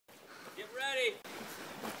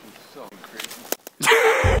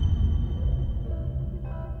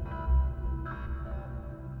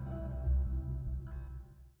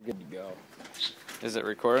Is it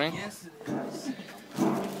recording? Yes, it is.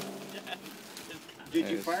 Did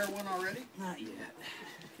you fire one already? Not yet.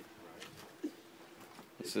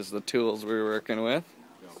 This is the tools we're working with.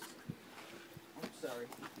 I'm sorry.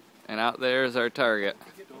 And out there is our target.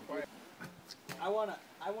 I wanna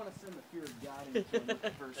send the fear of God into him with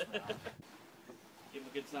the first round. Give him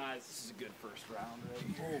a good size. This is a good first round right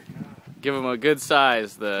here. Give them a good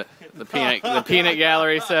size, the peanut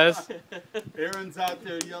gallery says. Aaron's out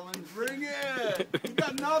there yelling, "Bring it! You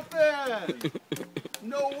got nothing!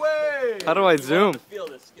 No way!" How do I zoom? Feel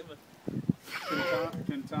this. Give him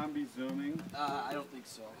Can Tom be zooming? I don't think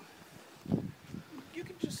so. You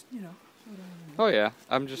can just, you know. Oh yeah,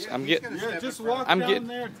 I'm getting. Yeah, just walk I'm down getting-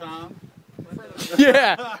 there, Tom.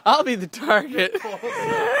 Yeah, I'll be the target.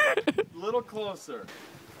 A little closer.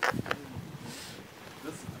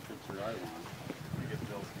 This is the picture I want. Let me get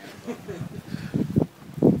Bill's hands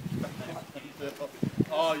on that.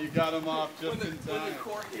 Oh, you got him off just in time.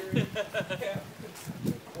 court hearing.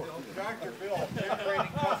 Dr. Bill,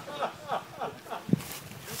 generating customers.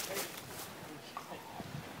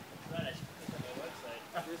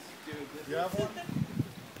 You have one?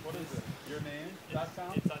 What is it? Your name?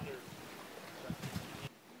 .com? It's under.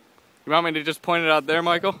 You want me to just point it out there,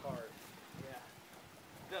 Michael? Yeah.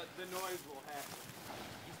 The noise will happen.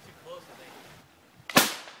 He's too close, I think.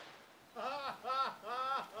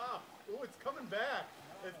 Oh, it's coming back.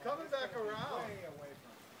 It's coming back around.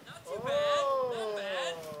 Not too bad. Not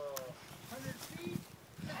bad. 100 feet?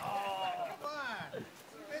 Come on.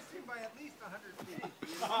 You're missing by at least 100 feet.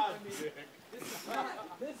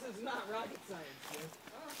 This is not rocket science, man.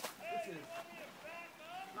 This is.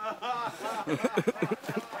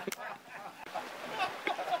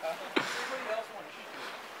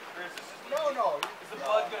 No. Is the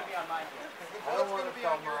blood going to be on my hands? The blood's going to be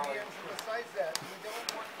on your hands, and besides that, you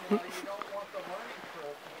don't want the learning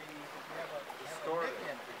curve to be distorted.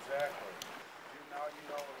 Exactly. Now you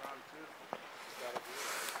know around two. Gotta do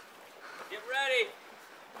it. Get ready.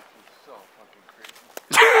 This is so fucking crazy.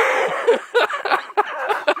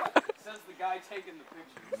 Says the guy taking the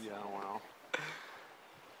pictures. Yeah, well.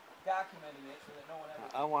 Documenting it so that no one ever.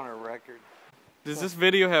 I want a record. Does this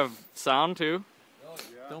video have sound too? Oh,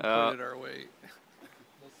 yeah. Don't put it our way.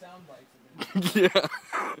 The sound bites have been. Yeah.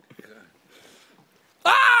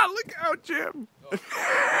 Ah! Look out, Jim! My bad.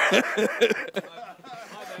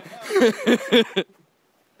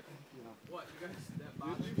 What, you guys, that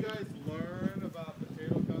bothers Did you guys learn about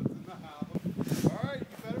potato guns in the house? Alright, you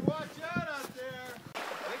better watch out there. I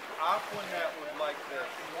think Aquanet would like this.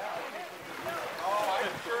 Oh, I'm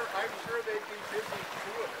sure they'd be busy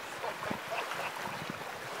too.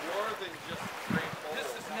 More than just straight bull. This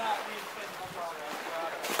is not reinventing product.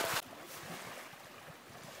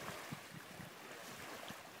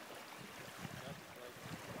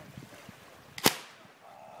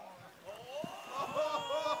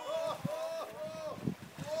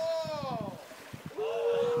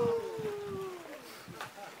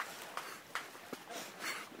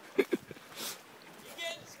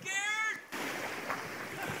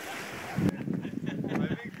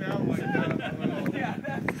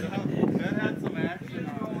 That had some action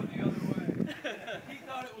on it. The other way. He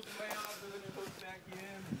thought it was way off, but then it hooked back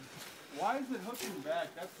in. Why is it hooking back?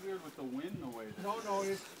 That's weird with the wind the way it is. No,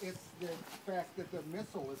 it's the fact that the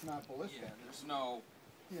missile is not ballistic. Yeah, there's no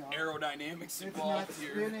You know, aerodynamics it's not involved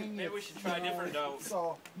here. spinning. Maybe we it's, should try you know, different notes.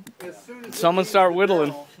 So as soon as Someone it start leaves the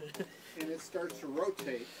whittling. barrel and it starts to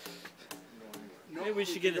rotate. No, Maybe we it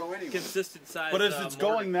should can get go a anywhere. consistent size. But as it's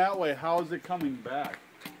mortar. going that way, how is it coming back?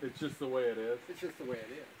 It's just the way it is. It's just the way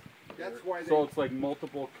it is. That's why they. So it's like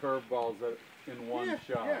multiple curveballs in one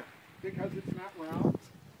shot. Yeah, because it's not round.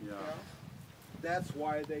 Yeah. Yeah. That's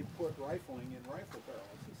why they put rifling in rifle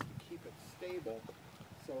barrels, is to keep it stable,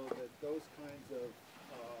 so that those kinds of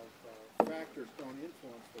factors don't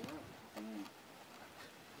influence the round.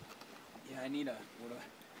 Yeah, I need a what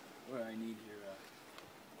do I need here?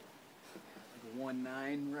 Like a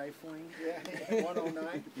 1.9 rifling. Yeah,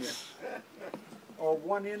 109. Yeah. Or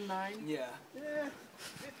 1 in 9. Yeah. Yeah,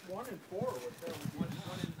 it's 1 in 4. Whatever. 1 in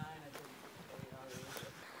 9, I think.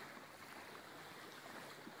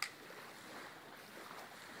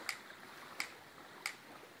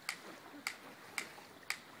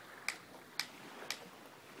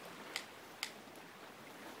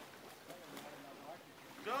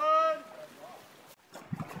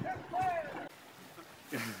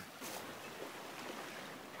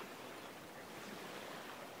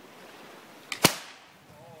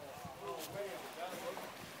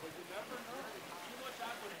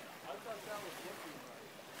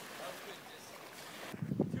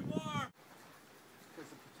 Because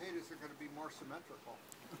the potatoes are going to be more symmetrical.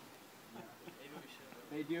 Maybe we should.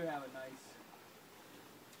 They do have a nice.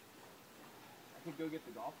 I could go get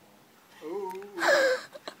the golf ball. Ooh,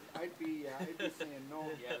 I'd be saying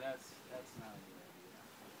no. Yeah, that's not a good idea.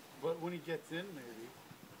 But when he gets in, maybe.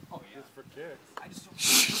 Oh yeah. Just for kicks. I just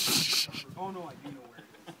don't. Oh no, I do know where it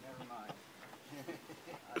is. Never mind.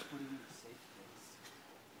 I put it in a safe place.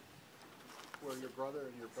 Where your brother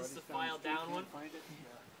and your Is this buddies the file down down the one? street can't find it?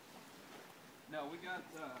 No, we got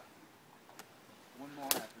one more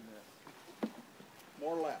after this.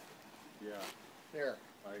 More left. Yeah. There,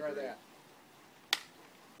 I try agree. that.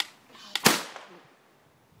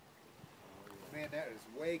 Man, that is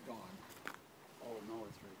way gone. Oh no,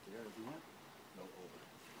 it's right there, isn't it? No, over.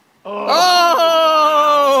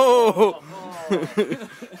 Oh!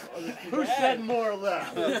 Who said more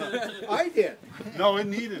left? I did. No, it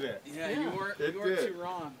needed it. Yeah, you weren't It too did.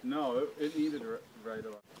 wrong. No, it needed right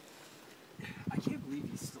away. I can't believe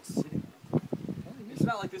he's still sitting. It's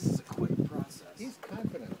not like this is a quick process. He's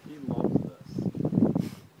confident. He loves this.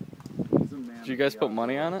 He's a man. Did you guys put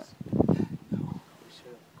money on it?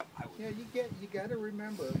 Yeah, you got to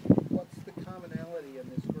remember what's the commonality in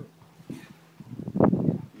this group.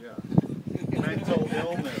 Yeah. Mental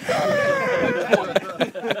illness.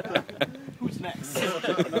 Who's next?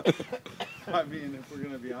 I mean, if we're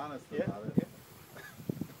gonna be honest about it.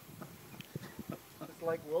 It's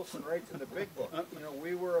like Wilson writes in the big book. You know,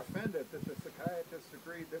 we were offended that the psychiatrist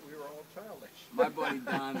agreed that we were all childish. My buddy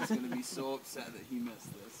Don is going to be so upset that he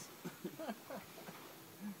missed this.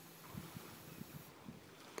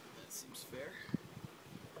 That seems fair.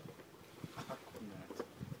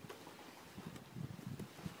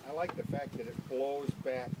 I like the fact that it blows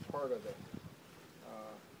back part of the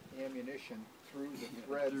ammunition through the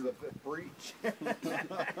threads of the breech.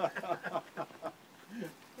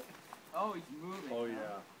 Oh, he's moving. Oh huh?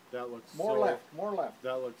 yeah, that looks More so. left, more left.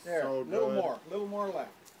 That looks There, so good. little more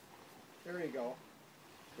left. There you go.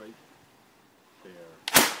 Right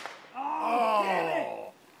there.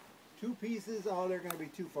 Oh! 2 pieces. Oh, they're going to be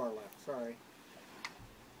too far left. Sorry.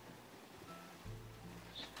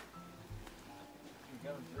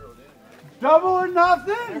 Double or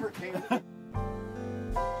nothing. Never came.